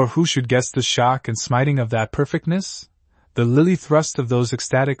 For who should guess the shock and smiting of that perfectness? The lily thrust of those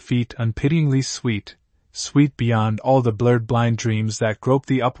ecstatic feet unpityingly sweet, sweet beyond all the blurred blind dreams that grope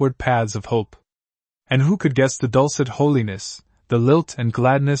the upward paths of hope. And who could guess the dulcet holiness, the lilt and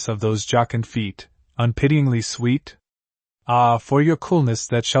gladness of those jocund feet, unpityingly sweet? Ah, for your coolness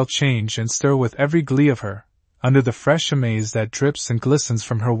that shall change and stir with every glee of her, under the fresh amaze that drips and glistens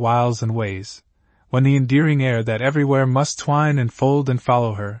from her wiles and ways, when the endearing air that everywhere must twine and fold and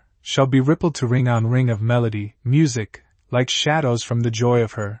follow her, shall be rippled to ring on ring of melody, music, like shadows from the joy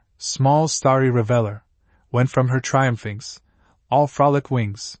of her, small starry reveller, when from her triumphings, all frolic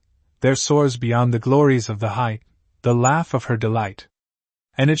wings, there soars beyond the glories of the height, the laugh of her delight.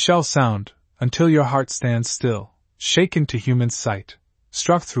 And it shall sound, until your heart stands still, shaken to human sight,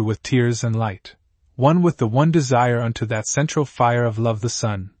 struck through with tears and light, one with the one desire unto that central fire of love the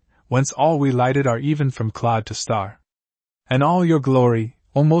sun, whence all we lighted are even from clod to star. And all your glory,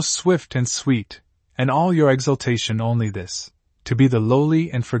 O most swift and sweet, and all your exultation only this, to be the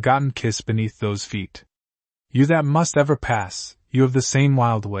lowly and forgotten kiss beneath those feet. You that must ever pass, you of the same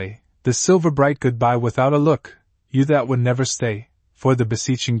wild way, the silver bright goodbye without a look, you that would never stay, for the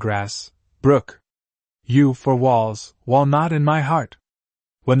beseeching grass, brook. You for walls, wall not in my heart.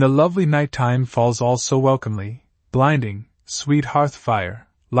 When the lovely night time falls all so welcomely, blinding, sweet hearth fire,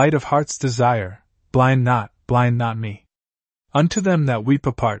 light of heart's desire, blind not me. Unto them that weep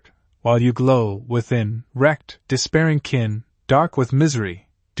apart, while you glow within, wrecked, despairing kin, dark with misery,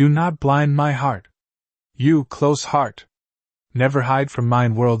 do not blind my heart. You, close heart, never hide from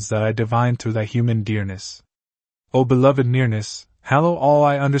mine worlds that I divine through thy human dearness. O beloved nearness, hallow all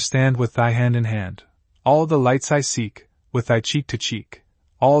I understand with thy hand in hand, all the lights I seek, with thy cheek to cheek,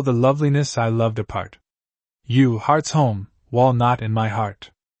 all the loveliness I loved apart. You, heart's home, wall not in my heart.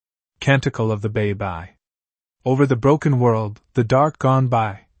 Canticle of the Babe I. Over the broken world, the dark gone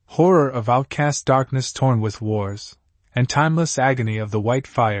by, horror of outcast darkness torn with wars, and timeless agony of the white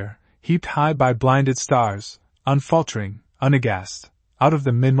fire, heaped high by blinded stars, unfaltering, unaghast, out of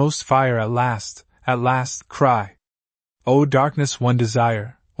the midmost fire at last, cry. O darkness one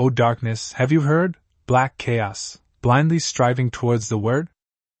desire, O darkness have you heard? Black chaos, blindly striving towards the word?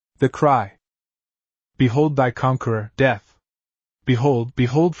 The cry. Behold thy conqueror, death. Behold,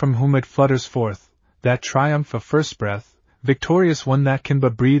 behold from whom it flutters forth, that triumph of first breath, victorious one that can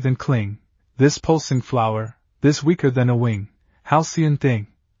but breathe and cling, this pulsing flower, this weaker than a wing, halcyon thing,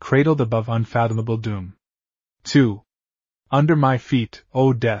 cradled above unfathomable doom. 2. Under my feet,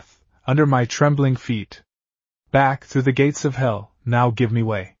 O death, under my trembling feet. Back through the gates of hell, now give me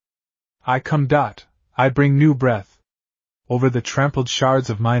way. I come. I bring new breath. Over the trampled shards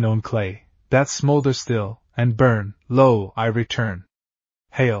of mine own clay, that smolder still, and burn, lo, I return.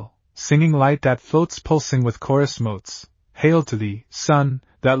 Hail, singing light that floats pulsing with chorus motes, hail to thee, sun,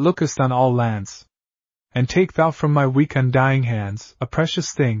 that lookest on all lands. And take thou from my weak undying hands, a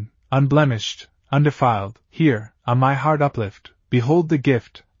precious thing, unblemished, undefiled, here, on my heart uplift, behold the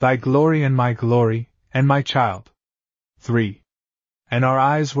gift, thy glory, and my child. 3. And our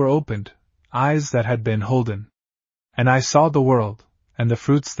eyes were opened, eyes that had been holden. And I saw the world, and the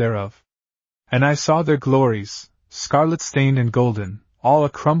fruits thereof. And I saw their glories, scarlet stained and golden, all a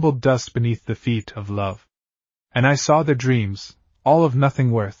crumbled dust beneath the feet of love. And I saw their dreams, all of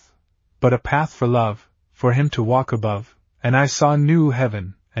nothing worth, but a path for love, for him to walk above, and I saw new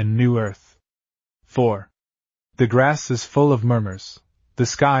heaven, and new earth. 4. The grass is full of murmurs, the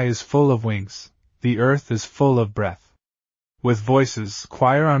sky is full of wings, the earth is full of breath. With voices,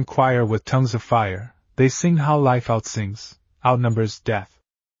 choir on choir with tongues of fire, they sing how life outsings, outnumbers death.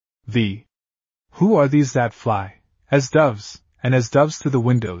 V. Who are these that fly, as doves, and as doves to the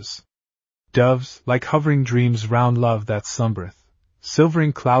windows? Doves, like hovering dreams round love that slumbereth,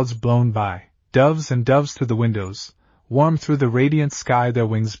 silvering clouds blown by, doves and doves to the windows, warm through the radiant sky their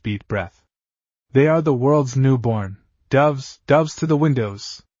wings beat breath. They are the world's newborn, doves, doves to the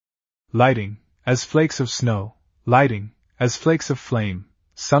windows. Lighting, as flakes of snow, lighting, as flakes of flame,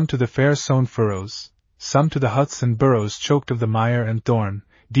 some to the fair sown furrows, some to the huts and burrows choked of the mire and thorn,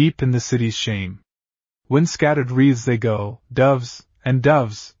 deep in the city's shame. Wind-scattered wreaths they go, doves, and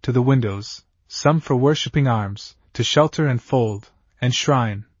doves, to the windows, some for worshipping arms, to shelter and fold, and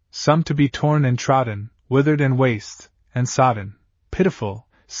shrine, some to be torn and trodden, withered and waste, and sodden, pitiful,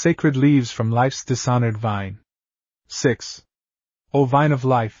 sacred leaves from life's dishonored vine. 6. O vine of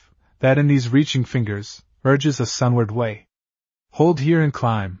life, that in these reaching fingers, urges a sunward way. Hold here and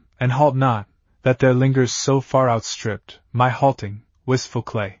climb, and halt not, that there lingers so far outstripped, my halting, wistful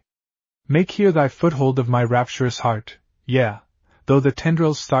clay. Make here thy foothold of my rapturous heart, yea, though the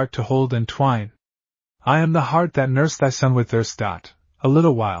tendrils start to hold and twine. I am the heart that nursed thy son with thirst. A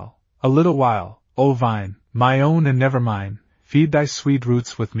little while, O vine, my own and never mine, feed thy sweet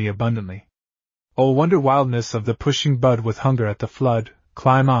roots with me abundantly. O wonder wildness of the pushing bud with hunger at the flood,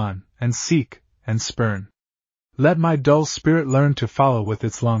 climb on, and seek, and spurn. Let my dull spirit learn to follow with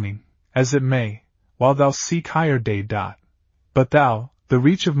its longing, as it may, while thou seek higher day. But thou, the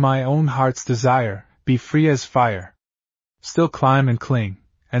reach of my own heart's desire, be free as fire. Still climb and cling,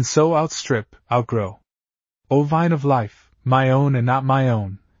 and so outstrip, outgrow. O vine of life, my own and not my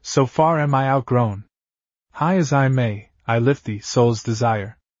own, so far am I outgrown. High as I may, I lift thee, soul's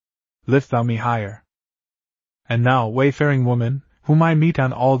desire. Lift thou me higher. And now, wayfaring woman, whom I meet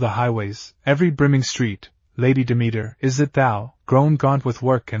on all the highways, every brimming street, Lady Demeter, is it thou, grown gaunt with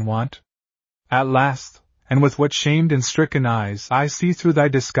work and want? At last, and with what shamed and stricken eyes I see through thy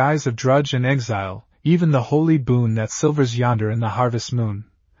disguise of drudge and exile, even the holy boon that silvers yonder in the harvest moon,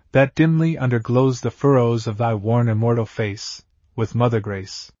 that dimly underglows the furrows of thy worn immortal face, with mother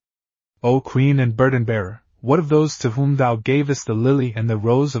grace. O queen and burden-bearer, what of those to whom thou gavest the lily and the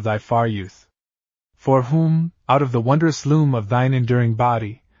rose of thy far youth? For whom, out of the wondrous loom of thine enduring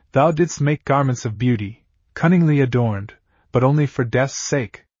body, thou didst make garments of beauty, cunningly adorned, but only for death's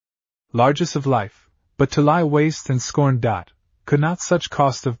sake? Largest of life, but to lie waste and scorned. Could not such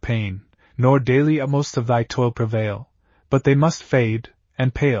cost of pain, nor daily utmost of thy toil prevail, but they must fade,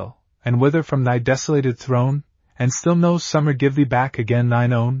 and pale, and wither from thy desolated throne, and still no summer give thee back again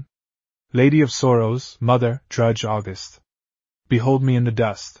thine own? Lady of sorrows, mother, drudge August, behold me in the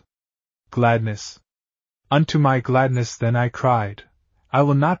dust. Gladness. Unto my gladness then I cried, I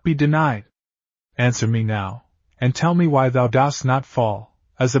will not be denied. Answer me now, and tell me why thou dost not fall,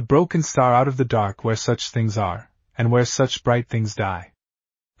 as a broken star out of the dark where such things are, and where such bright things die.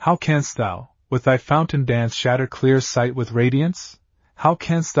 How canst thou, with thy fountain dance shatter clear sight with radiance? How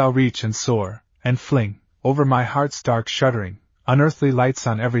canst thou reach and soar, and fling, over my heart's dark shuddering, unearthly lights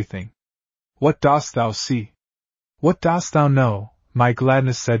on everything? What dost thou see? What dost thou know? My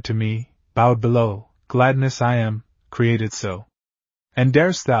gladness said to me, bowed below, gladness I am, created so. And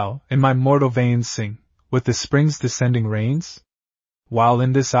darest thou, in my mortal veins sing, with the spring's descending rains? While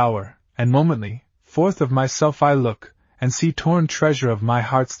in this hour, and momently, forth of myself I look, and see torn treasure of my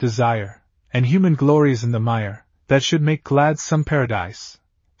heart's desire, and human glories in the mire, that should make glad some paradise,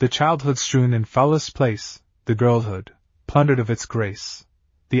 the childhood strewn in foulest place, the girlhood, plundered of its grace,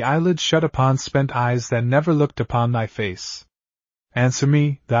 the eyelids shut upon spent eyes that never looked upon thy face. Answer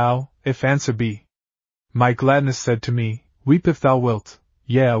me, thou, if answer be. My gladness said to me, weep if thou wilt,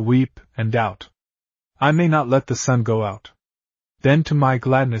 yea, weep, and doubt. I may not let the sun go out. Then to my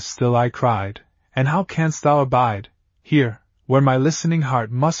gladness still I cried, and how canst thou abide, here, where my listening heart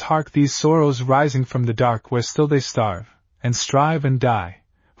must hark these sorrows rising from the dark where still they starve, and strive and die,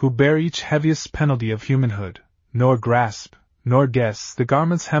 who bear each heaviest penalty of humanhood, nor grasp, nor guess the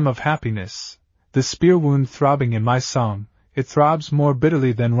garment's hem of happiness, the spear wound throbbing in my song, it throbs more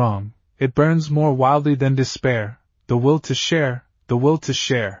bitterly than wrong, it burns more wildly than despair, the will to share, the will to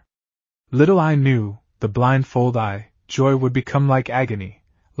share. Little I knew, the blindfold eye, joy would become like agony,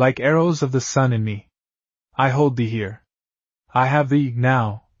 like arrows of the sun in me. I hold thee here. I have thee,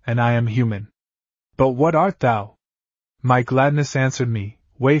 now, and I am human. But what art thou? My gladness answered me,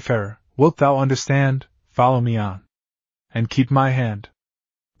 wayfarer, wilt thou understand, follow me on, and keep my hand.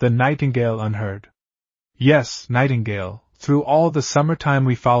 The nightingale unheard. Yes, nightingale, through all the summer-time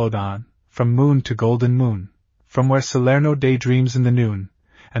we followed on, from moon to golden moon, from where Salerno daydreams in the noon,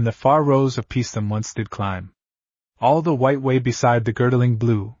 and the far rose of Paestum once did climb. All the white way beside the girdling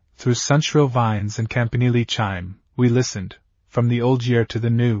blue, through sunshrill vines and campanile chime, we listened, from the old year to the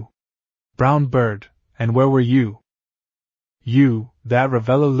new. Brown bird, and where were you? You, that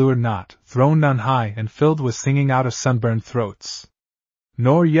Ravello lured not, throned on high and filled with singing out of sunburned throats.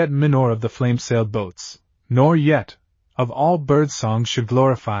 Nor yet minor of the flame-sailed boats, nor yet, of all bird songs should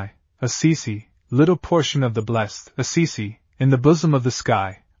glorify, Assisi, little portion of the blessed, Assisi, in the bosom of the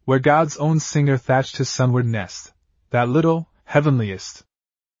sky, where God's own singer thatched his sunward nest, that little, heavenliest.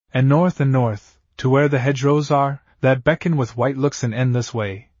 And north, to where the hedgerows are, that beckon with white looks an endless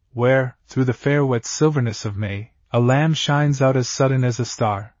way, where, through the fair wet silverness of May, a lamb shines out as sudden as a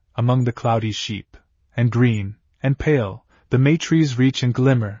star, among the cloudy sheep, and green, and pale, the may-trees reach and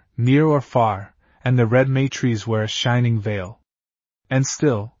glimmer, near or far, and the red may-trees wear a shining veil. And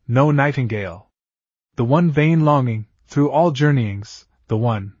still, no nightingale. The one vain longing, through all journeyings, the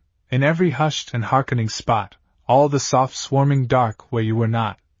one, in every hushed and hearkening spot, all the soft swarming dark where you were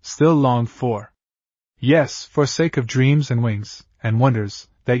not, still longed for. Yes, for sake of dreams and wings, and wonders,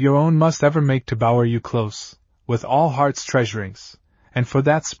 that your own must ever make to bower you close, with all heart's treasurings, and for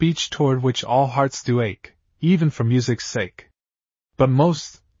that speech toward which all hearts do ache, even for music's sake. But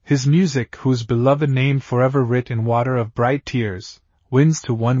most, his music, whose beloved name forever writ in water of bright tears, wins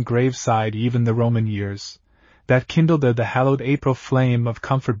to one grave side even the Roman years, that kindled there the hallowed April flame of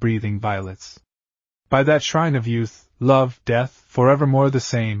comfort-breathing violets. By that shrine of youth, love, death, forevermore the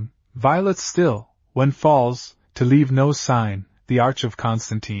same, violets still, when falls, to leave no sign, the arch of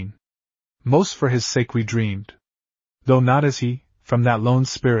Constantine. Most for his sake we dreamed. Though not as he, from that lone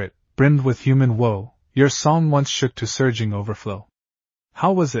spirit, brimmed with human woe, your song once shook to surging overflow.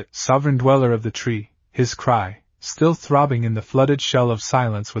 How was it, sovereign dweller of the tree, his cry, still throbbing in the flooded shell of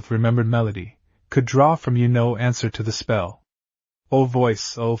silence with remembered melody, could draw from you no answer to the spell? O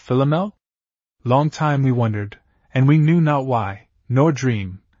voice, O Philomel? Long time we wondered, and we knew not why, nor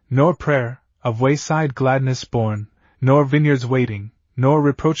dream, nor prayer, of wayside gladness born, nor vineyards waiting, nor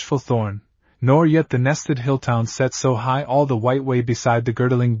reproachful thorn, nor yet the nested hill town set so high all the white way beside the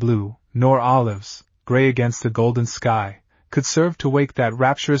girdling blue, nor olives, grey against the golden sky, could serve to wake that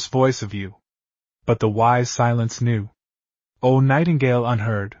rapturous voice of you. But the wise silence knew. O nightingale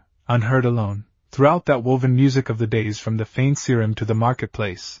unheard, unheard alone, throughout that woven music of the days from the faint serum to the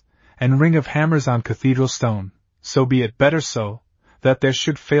marketplace, and ring of hammers on cathedral stone, so be it better so, that there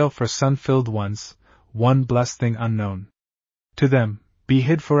should fail for sun-filled ones, one blessed thing unknown. To them, be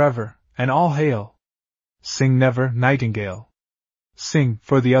hid forever, and all hail. Sing never, nightingale. Sing,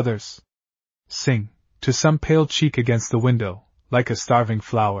 for the others. Sing, to some pale cheek against the window, like a starving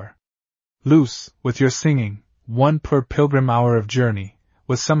flower. Loose, with your singing, one poor pilgrim hour of journey,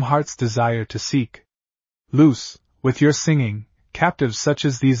 with some heart's desire to seek. Loose, with your singing, captives such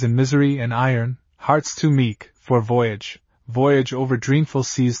as these in misery and iron, hearts too meek, for voyage over dreamful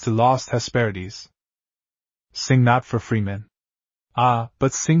seas to lost Hesperides. Sing not for freemen. Ah,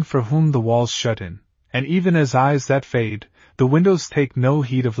 but sing for whom the walls shut in, and even as eyes that fade, the windows take no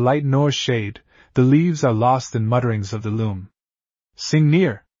heed of light nor shade, the leaves are lost in mutterings of the loom. Sing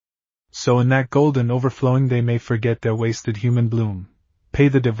near! So in that golden overflowing they may forget their wasted human bloom, pay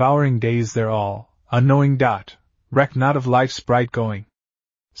the devouring days their all, unknowing dot, reck not of life's bright going.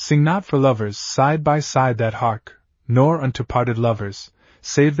 Sing not for lovers side by side that hark, nor unto parted lovers,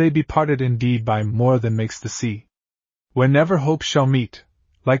 save they be parted indeed by more than makes the sea. Where never hope shall meet,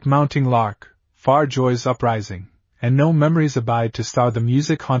 like mounting lark, far joys uprising, and no memories abide to star the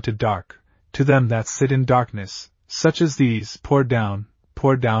music-haunted dark, to them that sit in darkness, such as these, pour down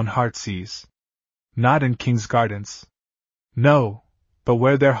heart seas. Not in kings' gardens. No, but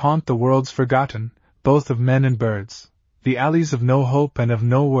where there haunt the world's forgotten, both of men and birds, the alleys of no hope and of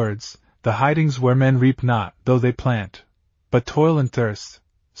no words, the hidings where men reap not, though they plant, but toil and thirst,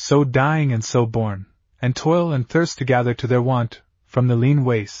 so dying and so born, and toil and thirst to gather to their want, from the lean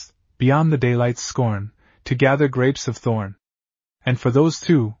waste, beyond the daylight's scorn, to gather grapes of thorn. And for those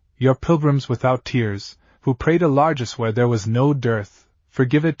too, your pilgrims without tears, who pray to largesse where there was no dearth,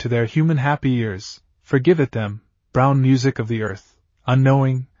 forgive it to their human happy ears, forgive it them, brown music of the earth,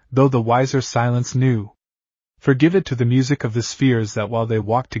 unknowing, though the wiser silence knew. Forgive it to the music of the spheres that while they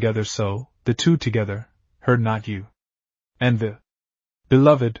walked together so, the two together, heard not you. And the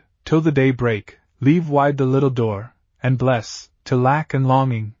beloved, till the day break, leave wide the little door, and bless, to lack and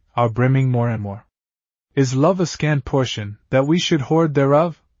longing, our brimming more and more. Is love a scant portion, that we should hoard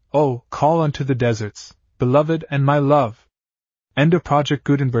thereof? Oh, call unto the deserts, beloved and my love! End of Project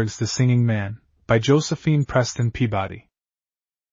Gutenberg's The Singing Man, by Josephine Preston Peabody.